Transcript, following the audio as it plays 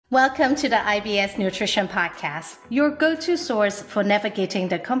Welcome to the IBS Nutrition Podcast, your go-to source for navigating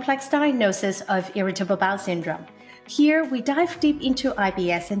the complex diagnosis of irritable bowel syndrome. Here, we dive deep into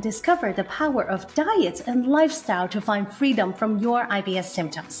IBS and discover the power of diet and lifestyle to find freedom from your IBS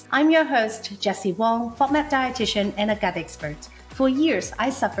symptoms. I'm your host, Jessie Wong, FODMAP dietitian and a gut expert. For years, I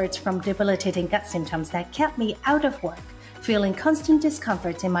suffered from debilitating gut symptoms that kept me out of work, feeling constant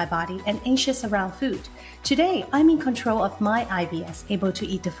discomfort in my body and anxious around food. Today, I'm in control of my IBS, able to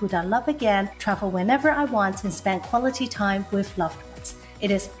eat the food I love again, travel whenever I want, and spend quality time with loved ones. It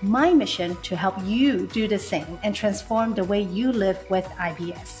is my mission to help you do the same and transform the way you live with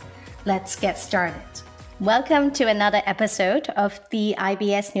IBS. Let's get started. Welcome to another episode of the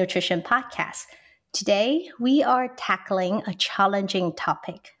IBS Nutrition Podcast. Today, we are tackling a challenging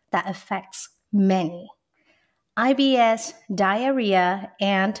topic that affects many: IBS, diarrhea,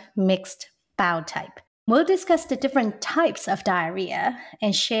 and mixed bowel type. We'll discuss the different types of diarrhea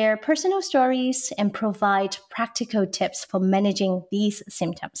and share personal stories and provide practical tips for managing these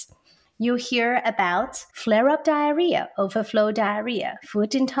symptoms. You'll hear about flare-up diarrhea, overflow diarrhea,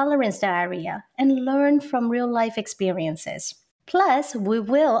 food intolerance diarrhea, and learn from real-life experiences. Plus, we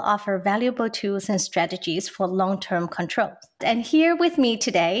will offer valuable tools and strategies for long-term control. And here with me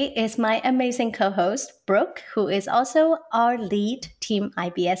today is my amazing co-host, Brooke, who is also our lead Team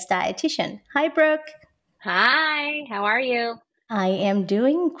IBS dietitian. Hi, Brooke. Hi, how are you? I am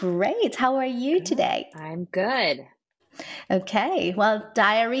doing great. How are you today? I'm good. Okay, well,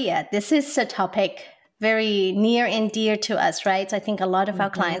 diarrhea. This is a topic very near and dear to us, right? I think a lot of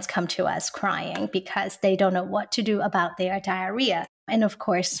our clients come to us crying because they don't know what to do about their diarrhea. And of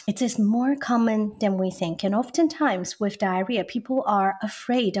course, it is more common than we think. And oftentimes with diarrhea, people are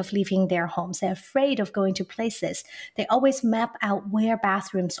afraid of leaving their homes. They're afraid of going to places. They always map out where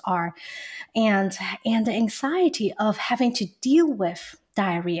bathrooms are. And the anxiety of having to deal with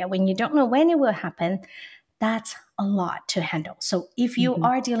diarrhea when you don't know when it will happen, that's a lot to handle. So if you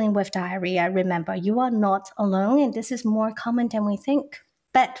are dealing with diarrhea, remember, you are not alone, and this is more common than we think.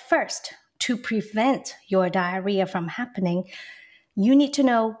 But first, to prevent your diarrhea from happening, you need to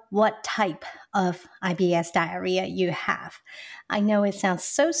know what type of IBS diarrhea you have. I know it sounds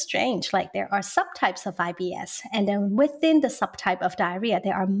so strange, like there are subtypes of IBS, and then within the subtype of diarrhea,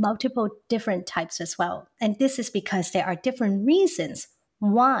 there are multiple different types as well. And this is because there are different reasons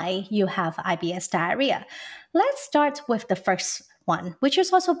why you have IBS diarrhea. Let's start with the first one, which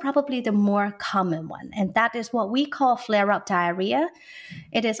is also probably the more common one, and that is what we call flare-up diarrhea.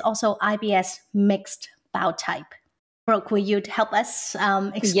 It is also IBS mixed bowel type. Brooke, will you help us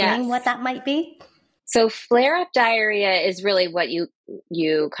explain what that might be? So flare-up diarrhea is really what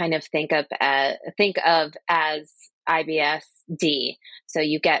you kind of think of as IBS-D. So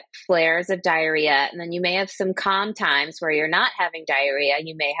you get flares of diarrhea, and then you may have some calm times where you're not having diarrhea.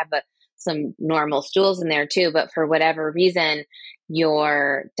 You may have some normal stools in there too, but for whatever reason,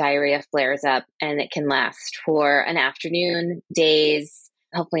 your diarrhea flares up, and it can last for an afternoon, days,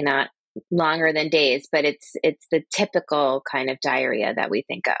 hopefully not longer than days, but it's the typical kind of diarrhea that we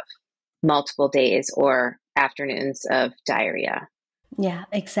think of, multiple days or afternoons of diarrhea. Yeah,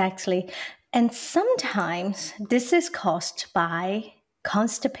 exactly. And sometimes this is caused by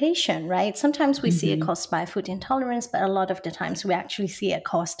constipation, right? Sometimes we see it caused by food intolerance, but a lot of the times we actually see it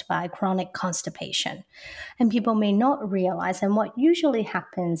caused by chronic constipation. And people may not realize, and what usually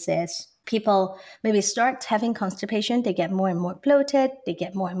happens is people maybe start having constipation, they get more and more bloated, they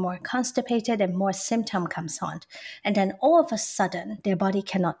get more and more constipated, and more symptom comes on. And then all of a sudden, their body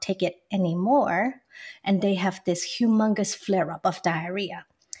cannot take it anymore, and they have this humongous flare-up of diarrhea.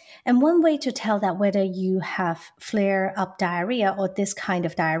 And one way to tell that whether you have flare-up diarrhea or this kind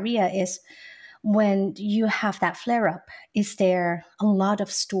of diarrhea is when you have that flare-up, is there a lot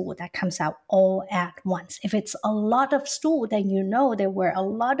of stool that comes out all at once? If it's a lot of stool, then you know there were a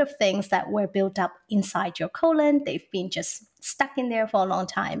lot of things that were built up inside your colon. They've been just stuck in there for a long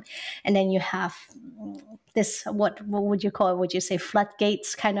time. And then you have this, what would you call it? Would you say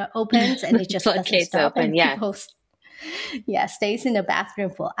floodgates kind of opens and it just doesn't stop? Open, and people stays in the bathroom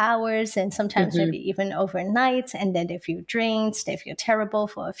for hours and sometimes maybe even overnight. And then they feel drained, they feel terrible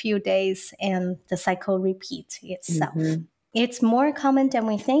for a few days, and the cycle repeats itself. It's more common than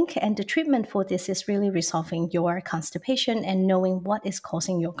we think, and the treatment for this is really resolving your constipation and knowing what is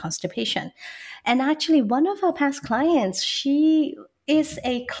causing your constipation. And actually, one of our past clients, she is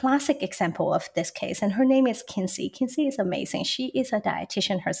a classic example of this case, and her name is Kinsey. Kinsey is amazing. She is a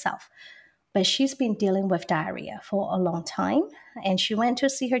dietitian herself. But she's been dealing with diarrhea for a long time. And she went to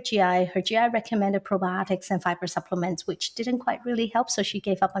see her GI. Her GI recommended probiotics and fiber supplements, which didn't quite really help. So she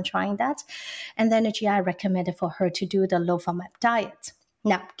gave up on trying that. And then the GI recommended for her to do the low FODMAP diet.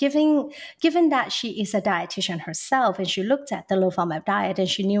 Now, given that she is a dietitian herself and she looked at the low FODMAP diet and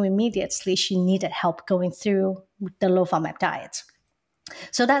she knew immediately she needed help going through the low FODMAP diet.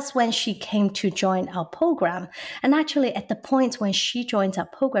 So that's when she came to join our program. And actually, at the point when she joins our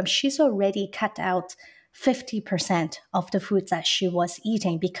program, she's already cut out 50% of the foods that she was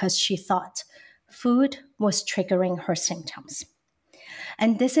eating because she thought food was triggering her symptoms.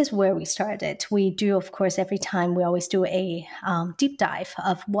 And this is where we started. We do, of course, every time we always do a deep dive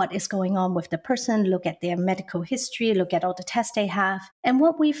of what is going on with the person, look at their medical history, look at all the tests they have. And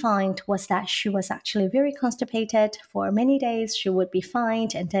what we find was that she was actually very constipated for many days. She would be fine,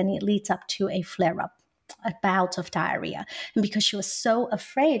 and then it leads up to a flare-up, a bout of diarrhea. And because she was so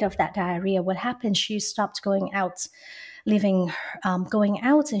afraid of that diarrhea, what happened, she stopped going out,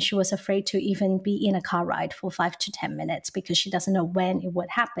 and she was afraid to even be in a car ride for 5 to 10 minutes because she doesn't know when it would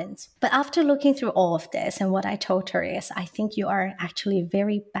happen. But after looking through all of this, and what I told her is, I think you are actually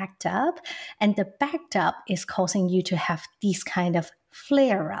very backed up, and the backed up is causing you to have these kind of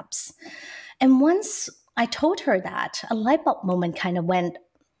flare-ups. And once I told her that, a light bulb moment kind of went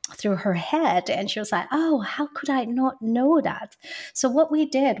through her head, and she was like, oh, how could I not know that? So what we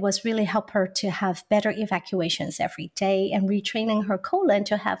did was really help her to have better evacuations every day and retraining her colon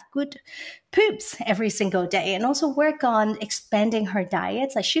to have good poops every single day, and also work on expanding her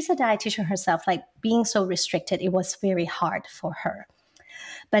diets. Like, she's a dietitian herself, like being so restricted, it was very hard for her.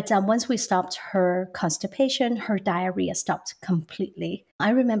 But once we stopped her constipation, her diarrhea stopped completely. I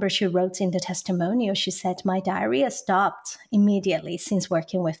remember she wrote in the testimonial, she said, my diarrhea stopped immediately since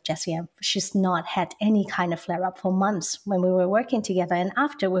working with Jessie. And she's not had any kind of flare-up for months when we were working together and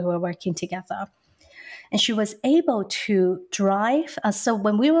after we were working together. And she was able to drive. So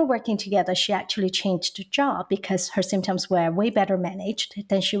when we were working together, she actually changed the job because her symptoms were way better managed.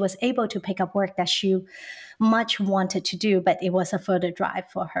 Then she was able to pick up work that she much wanted to do, but it was a further drive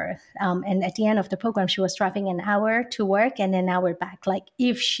for her. And at the end of the program, she was driving an hour to work and an hour back. Like,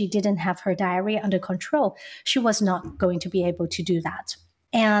 if she didn't have her diarrhea under control, she was not going to be able to do that.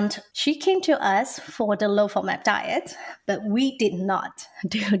 And she came to us for the low FODMAP diet, but we did not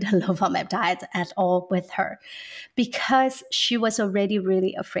do the low FODMAP diet at all with her because she was already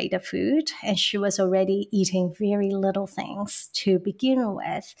really afraid of food, and she was already eating very little things to begin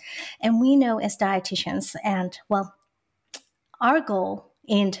with. And we know as dietitians, and well, our goal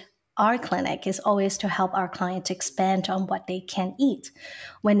in our clinic is always to help our clients expand on what they can eat.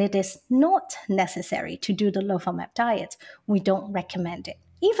 When it is not necessary to do the low FODMAP diet, we don't recommend it.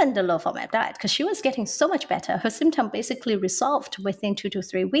 Even the low FODMAP diet, because she was getting so much better. Her symptom basically resolved within 2 to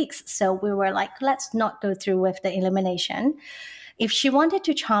 3 weeks. So we were like, let's not go through with the elimination. If she wanted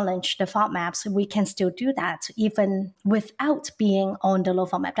to challenge the FODMAPs, we can still do that. Even without being on the low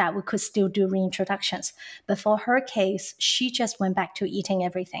FODMAP diet, we could still do reintroductions. But for her case, she just went back to eating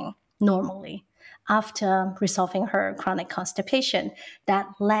everything normally. After resolving her chronic constipation, that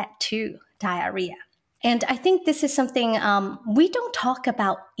led to diarrhea. And I think this is something we don't talk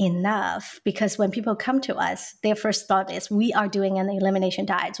about enough, because when people come to us, their first thought is, we are doing an elimination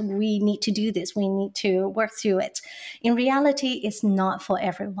diet. We need to do this. We need to work through it. In reality, it's not for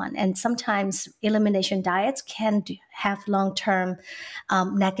everyone. And sometimes elimination diets can have long-term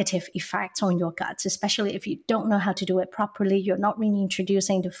negative effects on your guts, especially if you don't know how to do it properly. You're not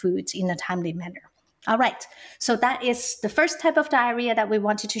reintroducing the foods in a timely manner. All right, so that is the first type of diarrhea that we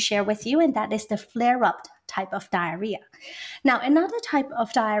wanted to share with you, and that is the flare-up type of diarrhea. Now, another type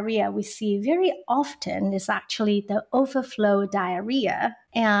of diarrhea we see very often is actually the overflow diarrhea.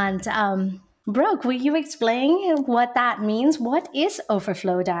 And Brooke, will you explain what that means? What is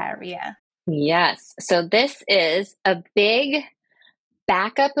overflow diarrhea? Yes, so this is a big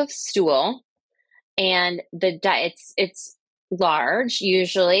backup of stool, and it's large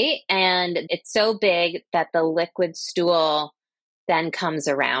usually, and it's so big that the liquid stool then comes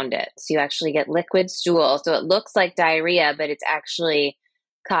around it. So you actually get liquid stool. So it looks like diarrhea, but it's actually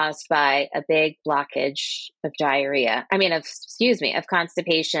caused by a big blockage of of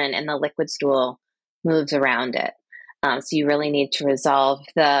constipation, and the liquid stool moves around it. So you really need to resolve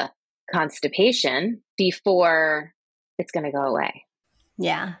the constipation before it's going to go away.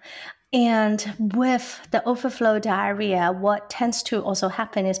 Yeah. And with the overflow diarrhea, what tends to also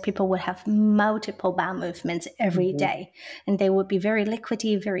happen is people would have multiple bowel movements every day, and they would be very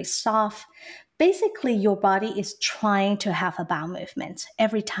liquidy, very soft. Basically, your body is trying to have a bowel movement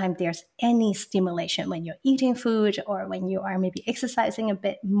every time there's any stimulation, when you're eating food or when you are maybe exercising a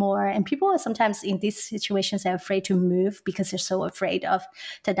bit more. And people are sometimes in these situations, they're afraid to move because they're so afraid of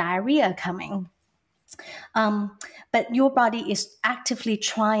the diarrhea coming. But your body is actively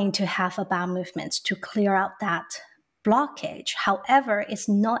trying to have a bowel movement to clear out that blockage. However, it's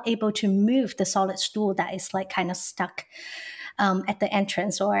not able to move the solid stool that is like kind of stuck at the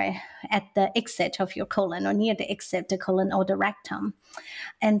entrance or at the exit of your colon, or near the exit, the colon or the rectum.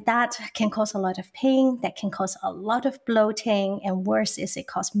 And that can cause a lot of pain, that can cause a lot of bloating, and worse is it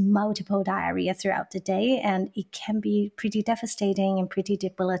causes multiple diarrhea throughout the day, and it can be pretty devastating and pretty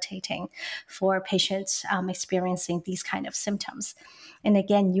debilitating for patients experiencing these kind of symptoms. And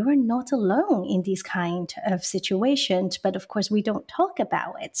again, you're not alone in these kind of situations, but of course, we don't talk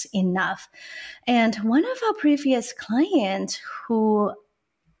about it enough. And one of our previous clients who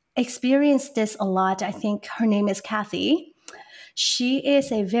experienced this a lot, I think her name is Kathy. She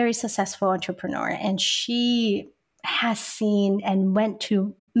is a very successful entrepreneur, and she has seen and went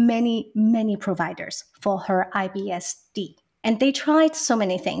to many, many providers for her IBS-D. And they tried so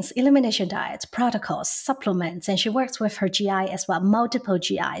many things: elimination diets, protocols, supplements, and she works with her GI as well, multiple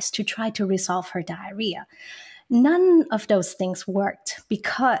GIs, to try to resolve her diarrhea. None of those things worked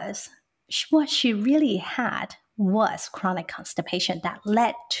because what she really had was chronic constipation that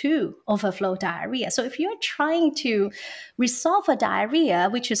led to overflow diarrhea. So if you're trying to resolve a diarrhea,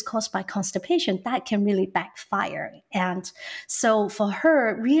 which is caused by constipation, that can really backfire. And so for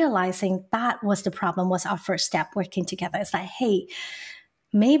her, realizing that was the problem was our first step, working together. It's like, hey,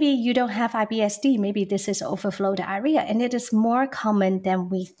 maybe you don't have IBS-D, maybe this is overflow diarrhea, and it is more common than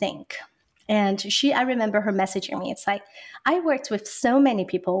we think. And I remember her messaging me. It's like, I worked with so many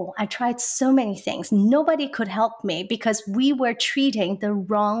people. I tried so many things. Nobody could help me because we were treating the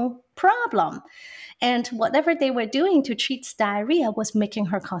wrong problem. And whatever they were doing to treat diarrhea was making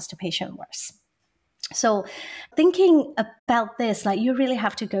her constipation worse. So thinking about this, like, you really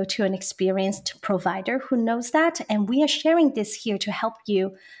have to go to an experienced provider who knows that. And we are sharing this here to help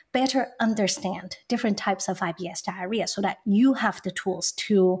you better understand different types of IBS diarrhea so that you have the tools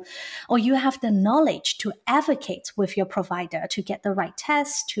to, or you have the knowledge to advocate with your provider to get the right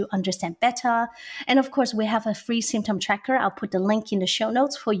tests, to understand better. And of course, we have a free symptom tracker. I'll put the link in the show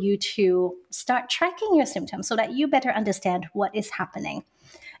notes for you to start tracking your symptoms so that you better understand what is happening.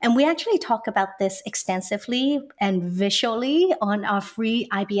 And we actually talk about this extensively and visually on our free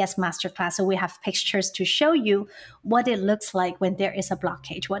IBS masterclass. So we have pictures to show you what it looks like when there is a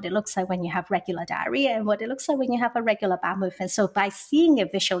blockage, what it looks like when you have regular diarrhea, and what it looks like when you have a regular bowel movement. So by seeing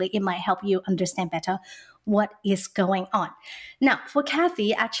it visually, it might help you understand better what is going on. Now, for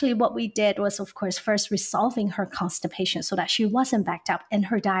Kathy, actually what we did was, of course, first resolving her constipation so that she wasn't backed up and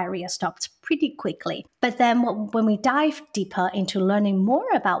her diarrhea stopped pretty quickly. But then when we dive deeper into learning more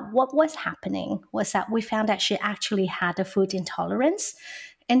about what was happening, was that we found that she actually had a food intolerance.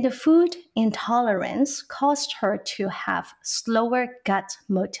 And the food intolerance caused her to have slower gut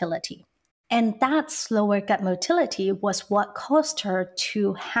motility. And that slower gut motility was what caused her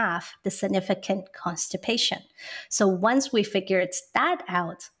to have the significant constipation. So once we figured that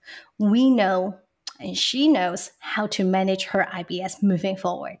out, we know, and she knows, how to manage her IBS moving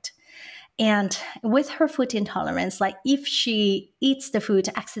forward. And with her food intolerance, like if she eats the food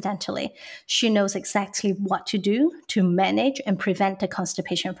accidentally, she knows exactly what to do to manage and prevent the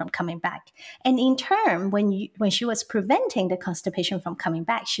constipation from coming back. And in turn, when she was preventing the constipation from coming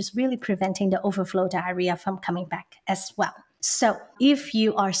back, she's really preventing the overflow diarrhea from coming back as well. So if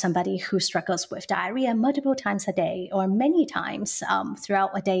you are somebody who struggles with diarrhea multiple times a day or many times throughout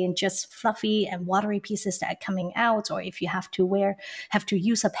a day, and just fluffy and watery pieces that are coming out, or if you have to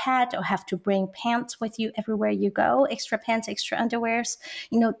use a pad or have to bring pants with you everywhere you go, extra pants, extra underwears,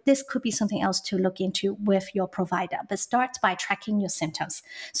 this could be something else to look into with your provider. But start by tracking your symptoms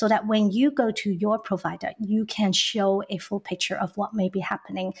so that when you go to your provider, you can show a full picture of what may be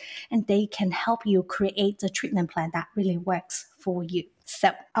happening, and they can help you create the treatment plan that really works for you.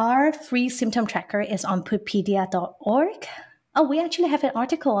 So our free symptom tracker is on pooppedia.org. Oh, we actually have an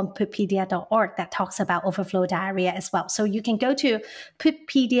article on pooppedia.org that talks about overflow diarrhea as well. So you can go to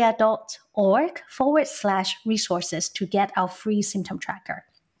pooppedia.org/resources to get our free symptom tracker.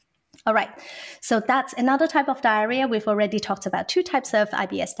 All right, so that's another type of diarrhea. We've already talked about two types of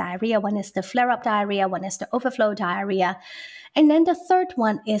IBS diarrhea. One is the flare-up diarrhea, one is the overflow diarrhea. And then the third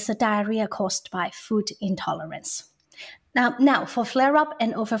one is a diarrhea caused by food intolerance. Now, for flare-up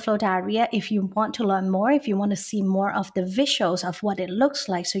and overflow diarrhea, if you want to learn more, if you want to see more of the visuals of what it looks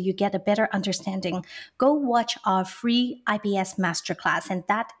like so you get a better understanding, go watch our free IBS masterclass, and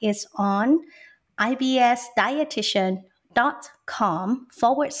that is on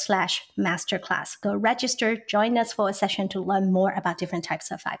ibsdietitian.com/masterclass. Go register, join us for a session to learn more about different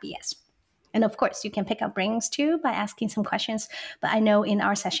types of IBS. And of course, you can pick up brains too by asking some questions. But I know in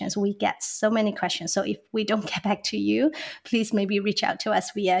our sessions, we get so many questions. So if we don't get back to you, please maybe reach out to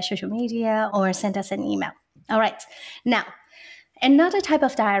us via social media or send us an email. All right. Now, another type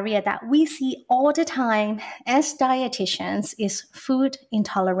of diarrhea that we see all the time as dietitians is food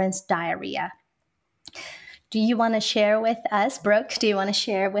intolerance diarrhea. Do you want to share with us, Brooke? Do you want to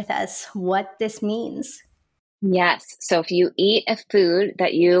share with us what this means? Yes. So if you eat a food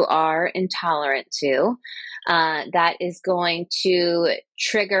that you are intolerant to, that is going to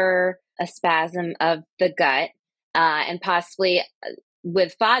trigger a spasm of the gut, and possibly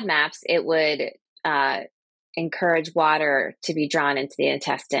with FODMAPs, it would encourage water to be drawn into the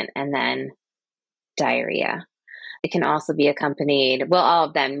intestine and then diarrhea. It can also be accompanied, well, all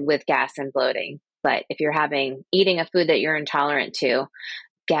of them with gas and bloating. But if you're eating a food that you're intolerant to,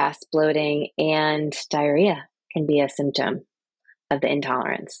 gas, bloating, and diarrhea can be a symptom of the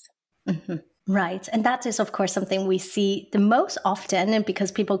intolerance. Mm-hmm. Right. And that is, of course, something we see the most often, and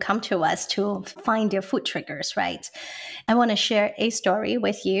because people come to us to find their food triggers, right? I want to share a story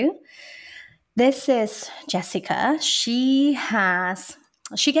with you. This is Jessica. She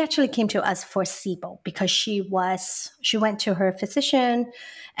actually came to us for SIBO because she went to her physician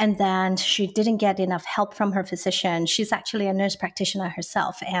and then she didn't get enough help from her physician. She's actually a nurse practitioner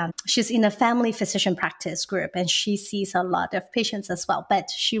herself, and she's in a family physician practice group, and she sees a lot of patients as well, but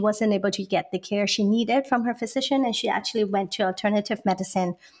she wasn't able to get the care she needed from her physician, and she actually went to alternative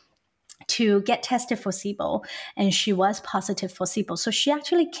medicine to get tested for SIBO, and she was positive for SIBO. So she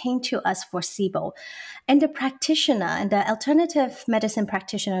actually came to us for SIBO. And the alternative medicine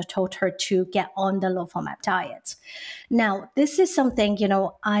practitioner told her to get on the low FODMAP diet. Now, this is something,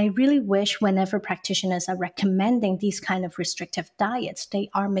 I really wish whenever practitioners are recommending these kind of restrictive diets, they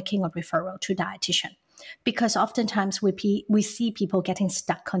are making a referral to dietitian. Because oftentimes we see people getting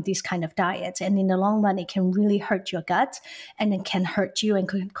stuck on these kind of diets, and in the long run, it can really hurt your gut, and it can hurt you and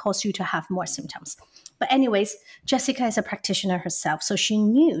can cause you to have more symptoms. But anyways, Jessica is a practitioner herself, so she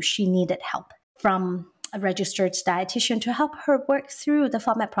knew she needed help from a registered dietitian to help her work through the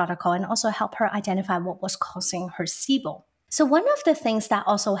FODMAP protocol and also help her identify what was causing her SIBO. So one of the things that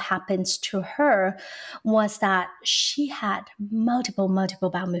also happened to her was that she had multiple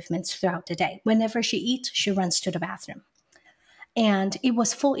bowel movements throughout the day. Whenever she eats, she runs to the bathroom. And it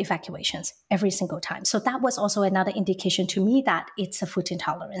was full evacuations every single time. So that was also another indication to me that it's a food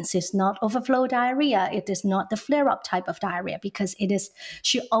intolerance. It's not overflow diarrhea. It is not the flare-up type of diarrhea, because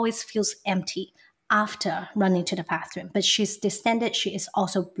she always feels empty after running to the bathroom. But she's distended. She is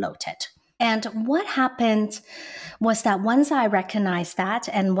also bloated. And what happened was that once I recognized that,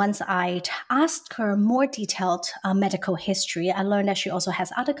 and once I asked her more detailed medical history, I learned that she also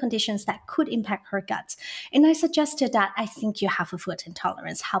has other conditions that could impact her gut. And I suggested that I think you have a food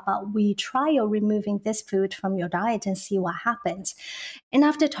intolerance. How about we try removing this food from your diet and see what happens? And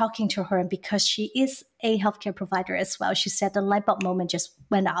after talking to her, and because she is a healthcare provider as well, she said the light bulb moment just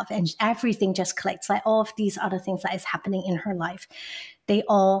went off and everything just clicked. Like all of these other things that is happening in her life, they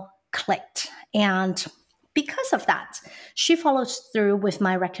all clicked. And because of that, she follows through with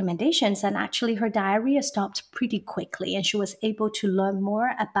my recommendations, and actually her diarrhea stopped pretty quickly, and she was able to learn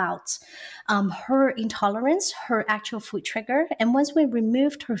more about her intolerance, her actual food trigger. And once we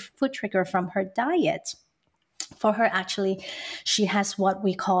removed her food trigger from her diet, for her, actually, she has what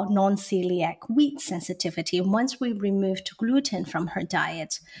we call non-celiac wheat sensitivity. And once we removed gluten from her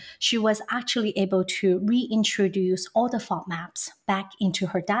diet, she was actually able to reintroduce all the FODMAPs back into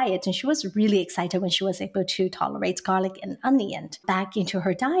her diet. And she was really excited when she was able to tolerate garlic and onion back into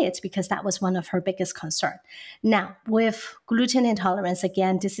her diet, because that was one of her biggest concerns. Now, with gluten intolerance,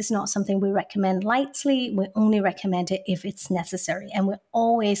 again, this is not something we recommend lightly. We only recommend it if it's necessary. And we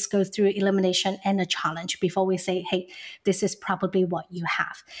always go through elimination and a challenge before we say, hey, this is probably what you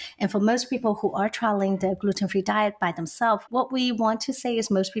have. And for most people who are trialing the gluten-free diet by themselves, what we want to say is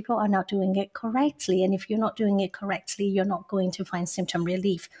most people are not doing it correctly. And if you're not doing it correctly, you're not going to find symptom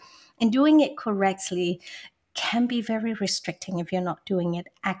relief. And doing it correctly can be very restricting if you're not doing it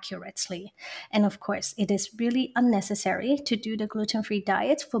accurately. And of course, it is really unnecessary to do the gluten-free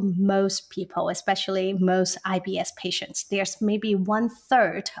diet for most people, especially most IBS patients. There's maybe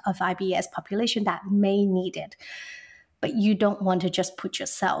 1/3 of IBS population that may need it, but you don't want to just put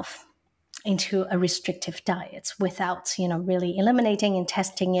yourself into a restrictive diet without, really eliminating and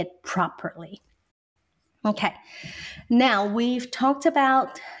testing it properly. Okay, now we've talked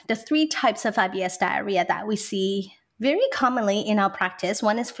about the 3 types of IBS diarrhea that we see very commonly in our practice.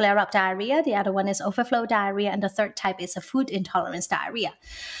 One is flare-up diarrhea, the other one is overflow diarrhea, and the third type is a food intolerance diarrhea.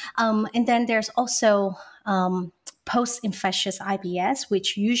 And then there's also post-infectious IBS,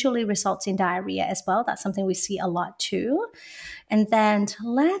 which usually results in diarrhea as well. That's something we see a lot too. And then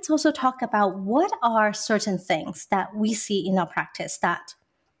let's also talk about what are certain things that we see in our practice that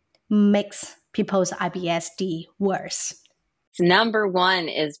makes people's IBS-D worse? Number one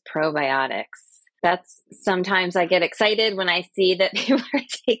is probiotics. That's sometimes I get excited when I see that people are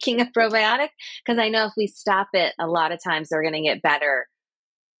taking a probiotic, because I know if we stop it, a lot of times they're going to get better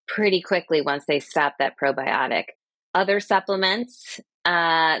pretty quickly once they stop that probiotic. Other supplements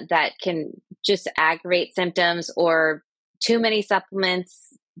that can just aggravate symptoms, or too many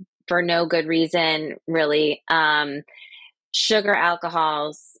supplements for no good reason, really. Sugar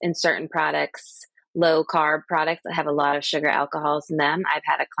alcohols in certain products, low carb products that have a lot of sugar alcohols in them. I've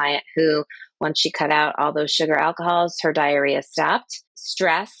had a client who, once she cut out all those sugar alcohols, her diarrhea stopped.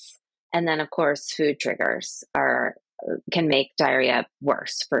 Stress, and then of course food triggers can make diarrhea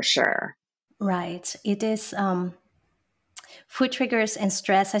worse for sure. Right. It is food triggers and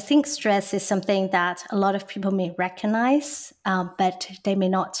stress. I think stress is something that a lot of people may recognize, but they may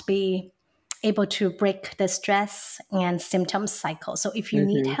not be able to break the stress and symptoms cycle. So if you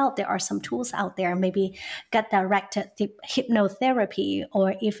need help, there are some tools out there, maybe gut-directed hypnotherapy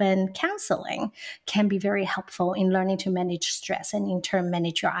or even counseling can be very helpful in learning to manage stress and in turn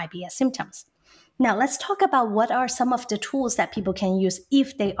manage your IBS symptoms. Now, let's talk about what are some of the tools that people can use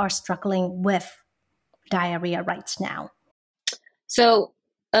if they are struggling with diarrhea right now. So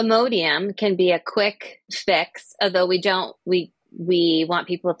Imodium can be a quick fix, although we want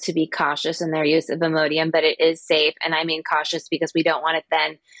people to be cautious in their use of Imodium, but it is safe. And I mean cautious because we don't want it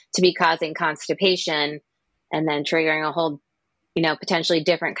then to be causing constipation and then triggering a whole, potentially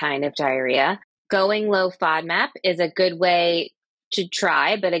different kind of diarrhea. Going low FODMAP is a good way to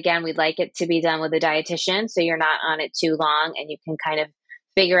try, but again, we'd like it to be done with a dietitian so you're not on it too long and you can kind of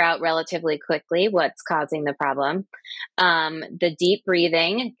figure out relatively quickly what's causing the problem. The deep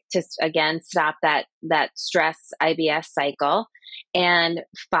breathing to, again, stop that stress IBS cycle. And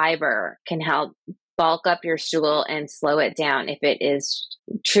fiber can help bulk up your stool and slow it down if it is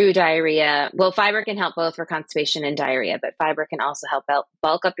true diarrhea. Well, fiber can help both for constipation and diarrhea, but fiber can also help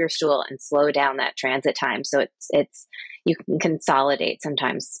bulk up your stool and slow down that transit time. So it's you can consolidate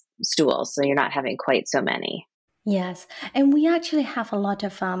sometimes stools, so you're not having quite so many. Yes. And we actually have a lot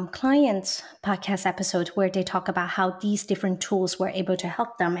of clients' podcast episodes where they talk about how these different tools were able to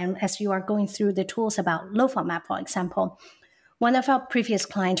help them. And as you are going through the tools about low FODMAP, for example, one of our previous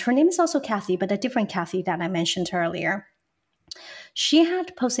clients, her name is also Kathy, but a different Kathy that I mentioned earlier. She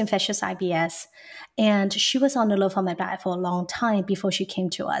had post-infectious IBS, and she was on the low FODMAP diet for a long time before she came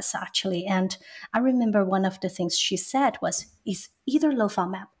to us, actually. And I remember one of the things she said was, it's either low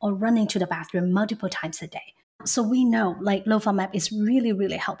FODMAP or running to the bathroom multiple times a day. So we know low FODMAP is really,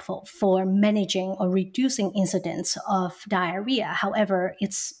 really helpful for managing or reducing incidence of diarrhea. However,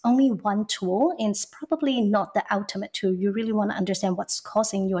 it's only one tool and it's probably not the ultimate tool. You really want to understand what's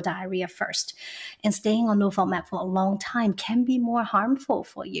causing your diarrhea first. And staying on low FODMAP for a long time can be more harmful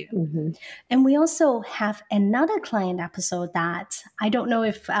for you. Mm-hmm. And we also have another client episode that I don't know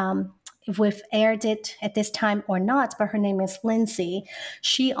if we've aired it at this time or not, but her name is Lindsay.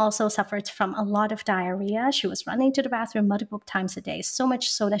 She also suffered from a lot of diarrhea. She was running to the bathroom multiple times a day, so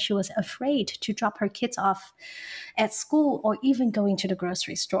much so that she was afraid to drop her kids off at school or even going to the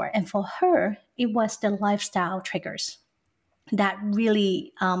grocery store. And for her, it was the lifestyle triggers that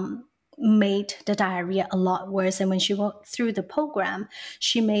really made the diarrhea a lot worse. And when she went through the program,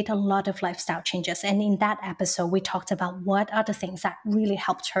 she made a lot of lifestyle changes. And in that episode, we talked about what are the things that really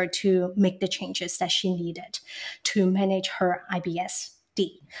helped her to make the changes that she needed to manage her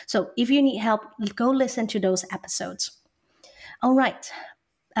IBS-D. So if you need help, go listen to those episodes. All right.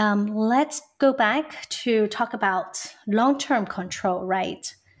 Let's go back to talk about long-term control,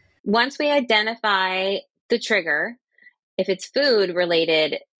 right? Once we identify the trigger, if it's food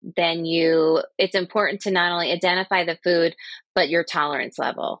related, then it's important to not only identify the food, but your tolerance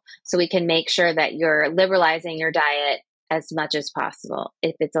level. So we can make sure that you're liberalizing your diet as much as possible.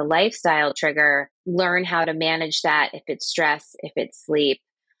 If it's a lifestyle trigger, learn how to manage that. If it's stress, if it's sleep,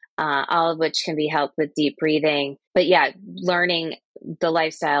 all of which can be helped with deep breathing. But yeah, learning the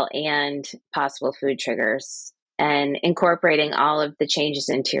lifestyle and possible food triggers and incorporating all of the changes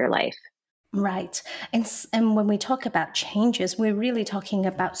into your life. Right. And when we talk about changes, we're really talking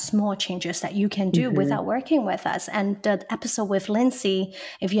about small changes that you can do without working with us. And the episode with Lindsay,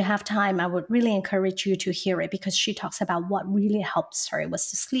 if you have time, I would really encourage you to hear it because she talks about what really helps her. It was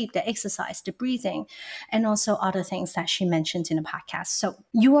the sleep, the exercise, the breathing, and also other things that she mentioned in the podcast. So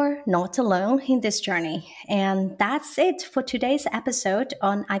you are not alone in this journey. And that's it for today's episode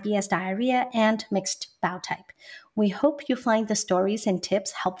on IBS diarrhea and mixed bowel type. We hope you find the stories and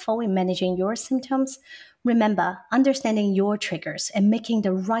tips helpful in managing your symptoms. Remember, understanding your triggers and making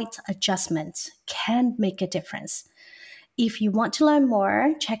the right adjustments can make a difference. If you want to learn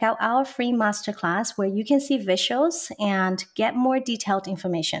more, check out our free masterclass where you can see visuals and get more detailed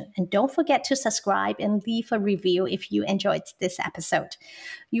information. And don't forget to subscribe and leave a review if you enjoyed this episode.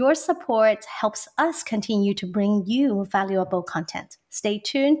 Your support helps us continue to bring you valuable content. Stay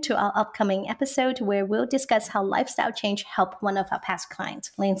tuned to our upcoming episode where we'll discuss how lifestyle change helped one of our past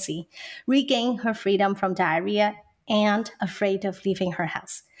clients, Lindsay, regain her freedom from diarrhea and afraid of leaving her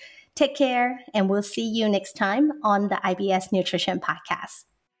house. Take care, and we'll see you next time on the IBS Nutrition Podcast.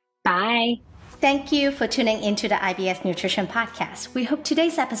 Bye. Thank you for tuning into the IBS Nutrition Podcast. We hope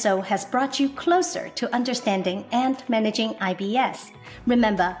today's episode has brought you closer to understanding and managing IBS.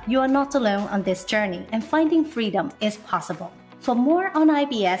 Remember, you are not alone on this journey, and finding freedom is possible. For more on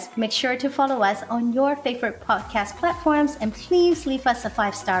IBS, make sure to follow us on your favorite podcast platforms and please leave us a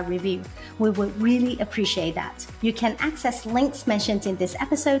 5-star review. We would really appreciate that. You can access links mentioned in this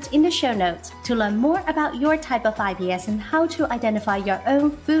episode in the show notes to learn more about your type of IBS and how to identify your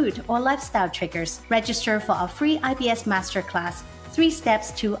own food or lifestyle triggers. Register for our free IBS Masterclass, 3 Steps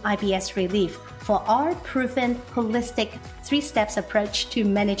to IBS Relief, for our proven holistic 3-steps approach to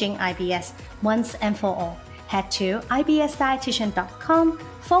managing IBS once and for all. Head to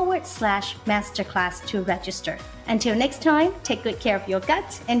ibsdietitian.com/masterclass to register. Until next time, take good care of your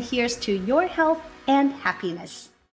gut, and here's to your health and happiness.